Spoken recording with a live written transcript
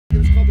It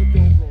was called the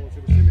Dope Rolls.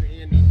 It was him and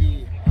Andy D.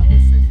 On the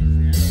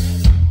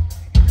cities.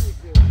 Really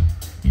cool.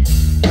 He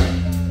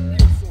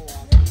was so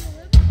awesome.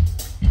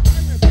 I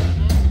remember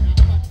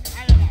I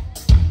had a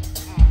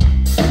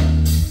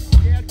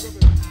dad grew up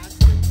in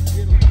Austin. We had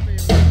a little family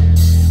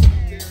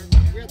there.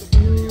 We had the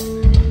party up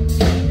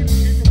there. He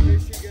came from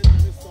Michigan,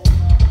 Minnesota.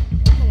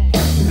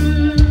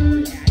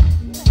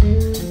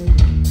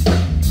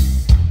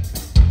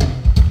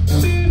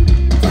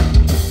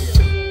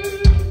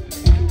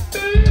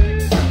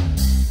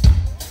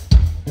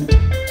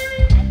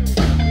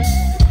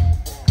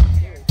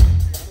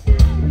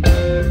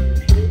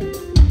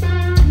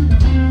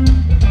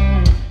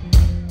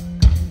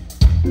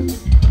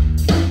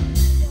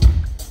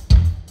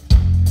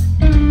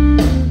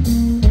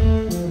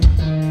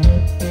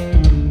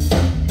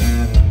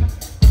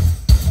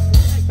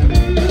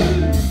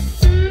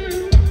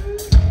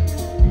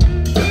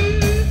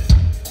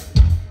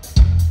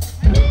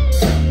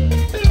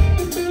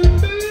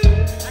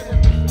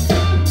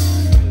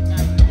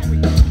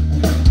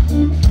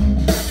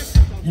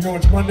 You know,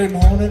 it's Monday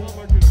morning,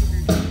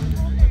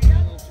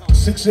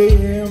 6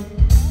 a.m.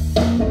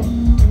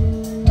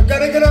 I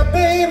gotta get up,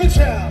 baby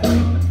child.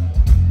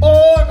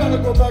 Oh, I gotta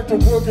go back to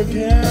work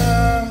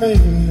again,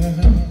 baby.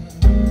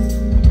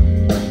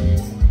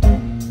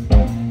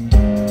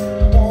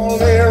 I wanna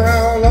lay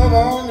around, love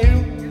on you.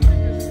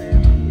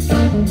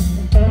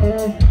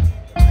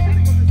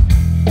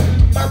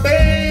 My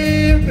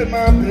baby,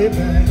 my baby.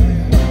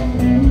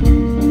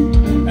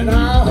 And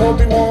I hope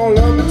you wanna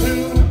love me too.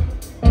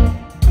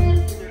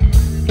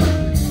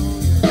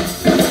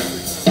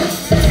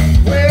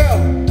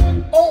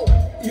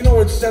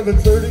 It's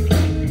 7:30.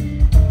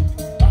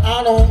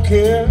 I don't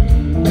care.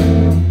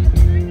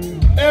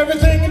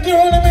 Everything you're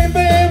doing to me,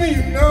 baby,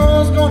 you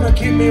know it's gonna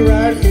keep me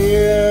right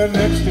here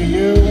next to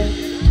you.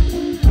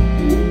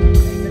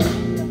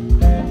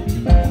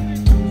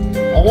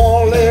 I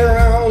wanna lay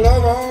around,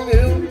 love on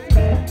you.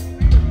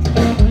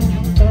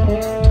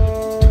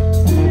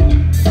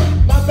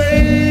 My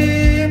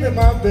baby,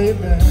 my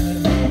baby.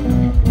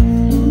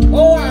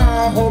 Oh,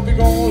 I hope you're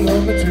gonna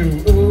love me too.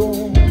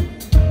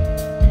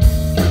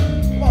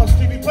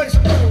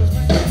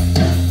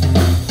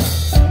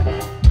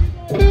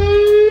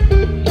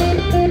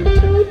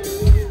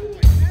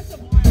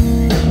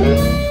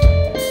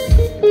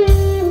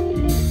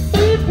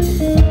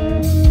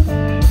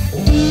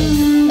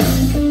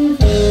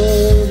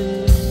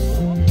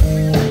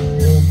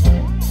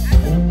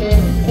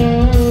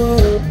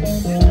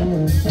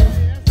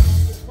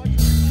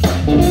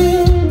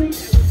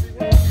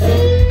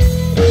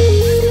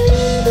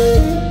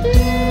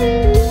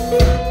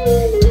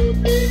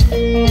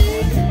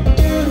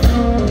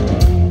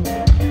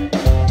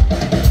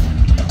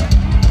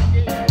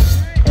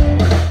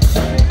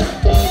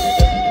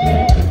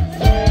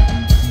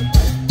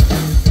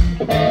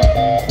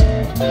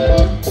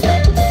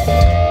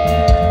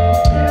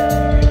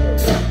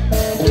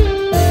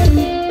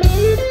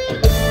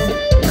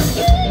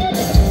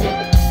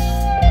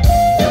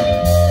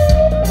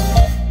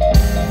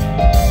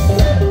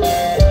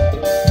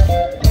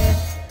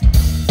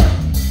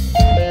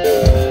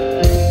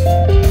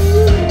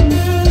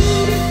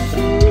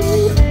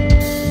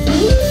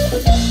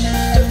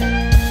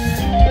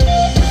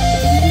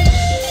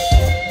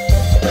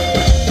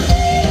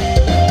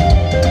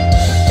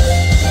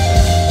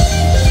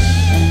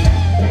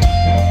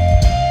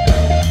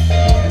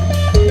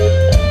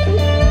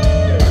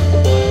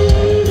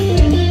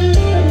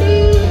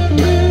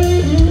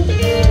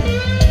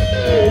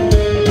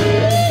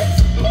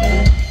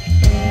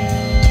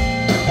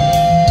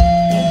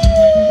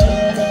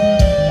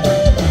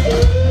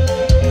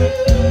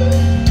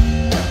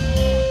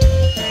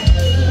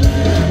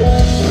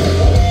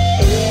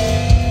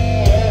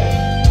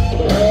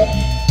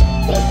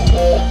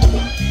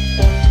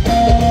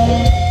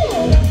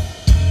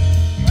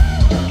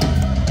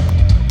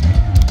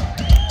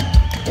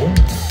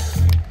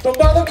 Don't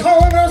bother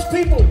calling us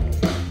people.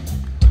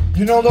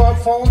 You know our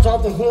phone's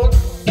off the hook.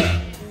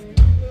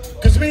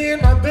 Cause me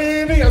and my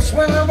baby, I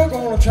swear we're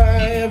gonna try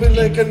every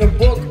lick in the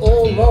book.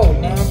 Oh Lord,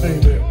 my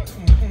baby.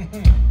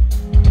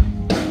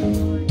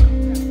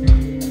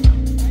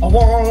 I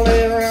wanna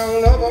lay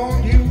around love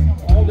on you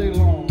all day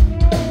long.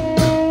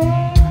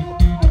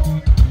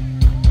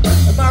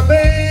 And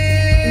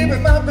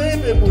my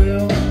baby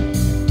will.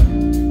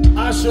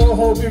 I sure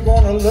hope you're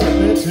gonna love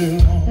me too.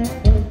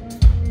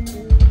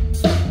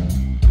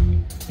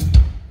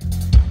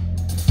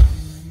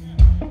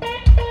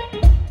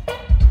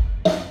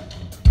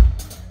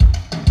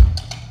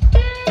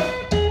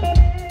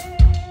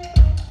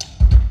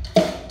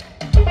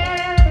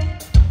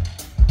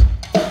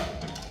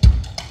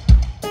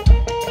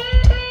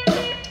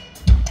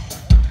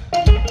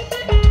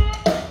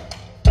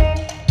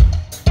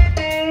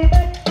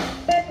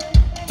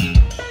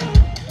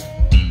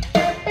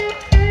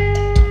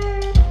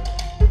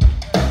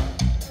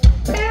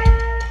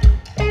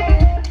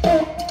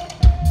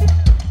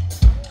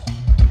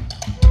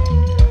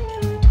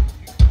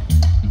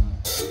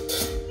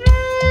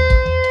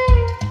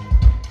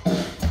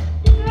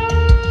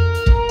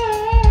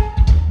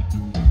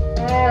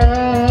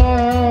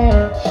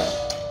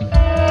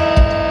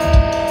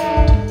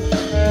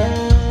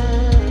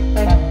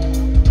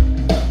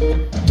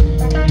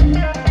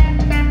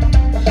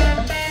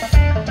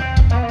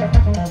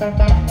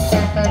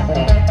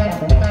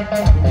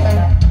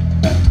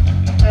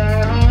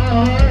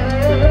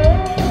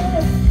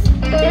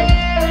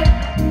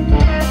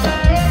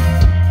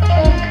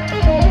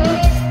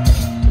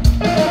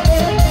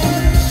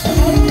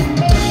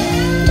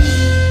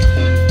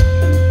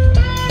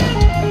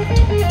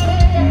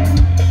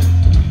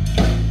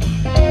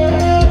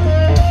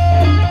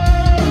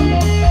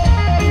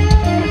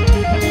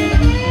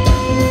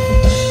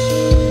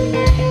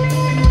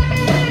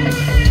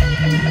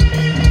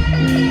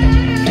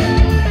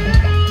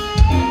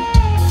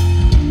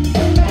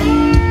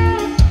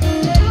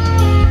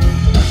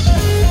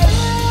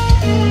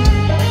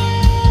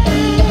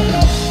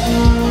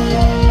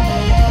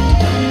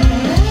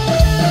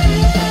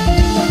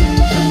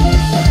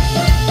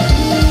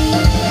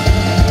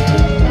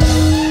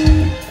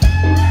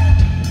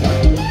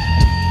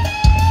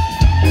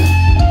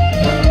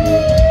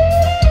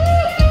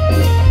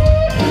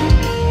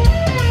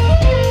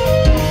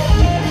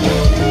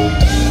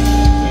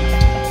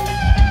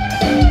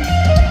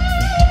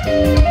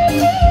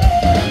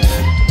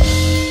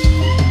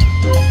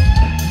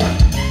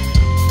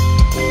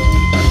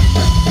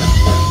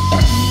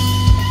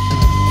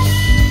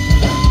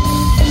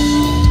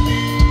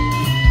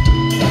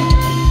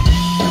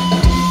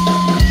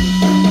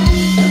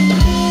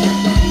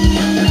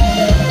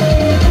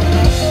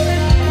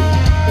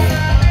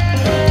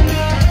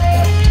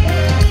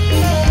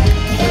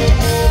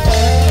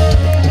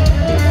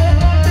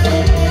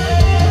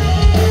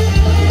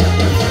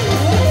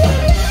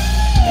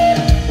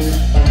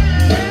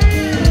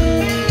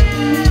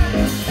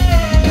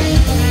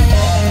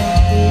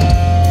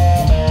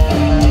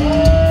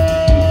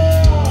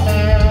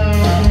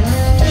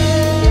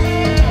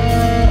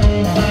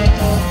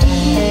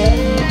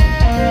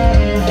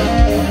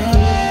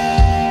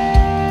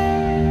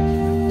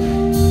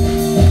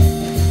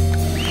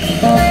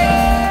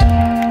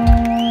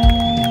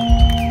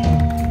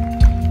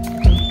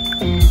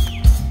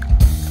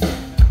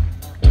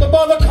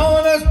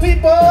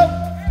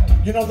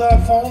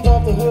 phone's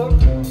off the hook.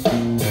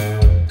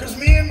 Cause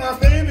me and my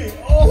baby,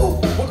 oh,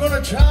 we're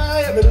gonna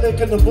try every lick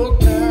in the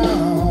book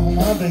now,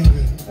 my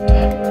baby.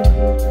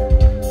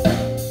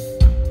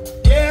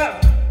 Yeah,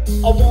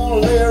 I wanna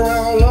lay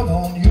around love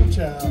on you,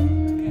 child.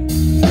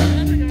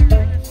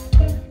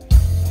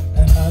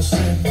 And I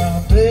said, my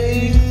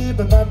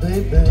baby, my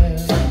baby.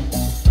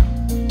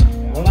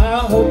 Well, I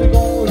hope you're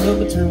gonna love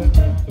me too.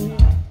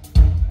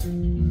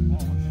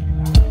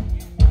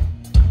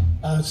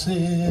 I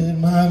said,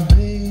 my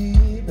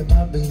baby,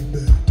 my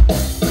baby.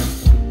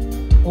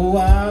 Oh,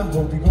 I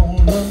hope you're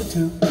gonna love me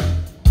too.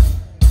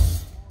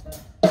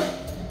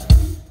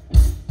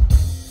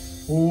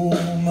 Oh,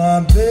 my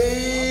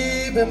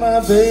baby, my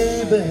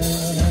baby.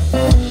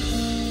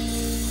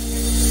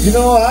 You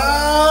know, I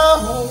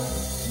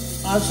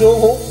so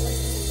hope,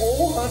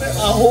 oh honey,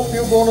 I hope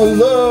you're gonna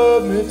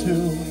love me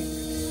too.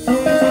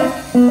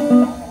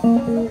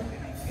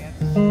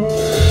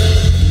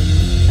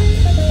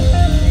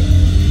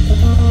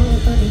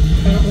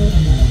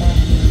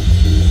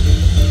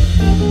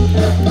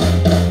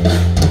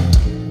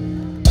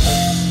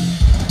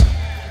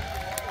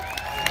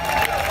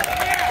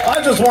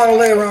 I just want to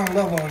lay around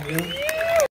love on you.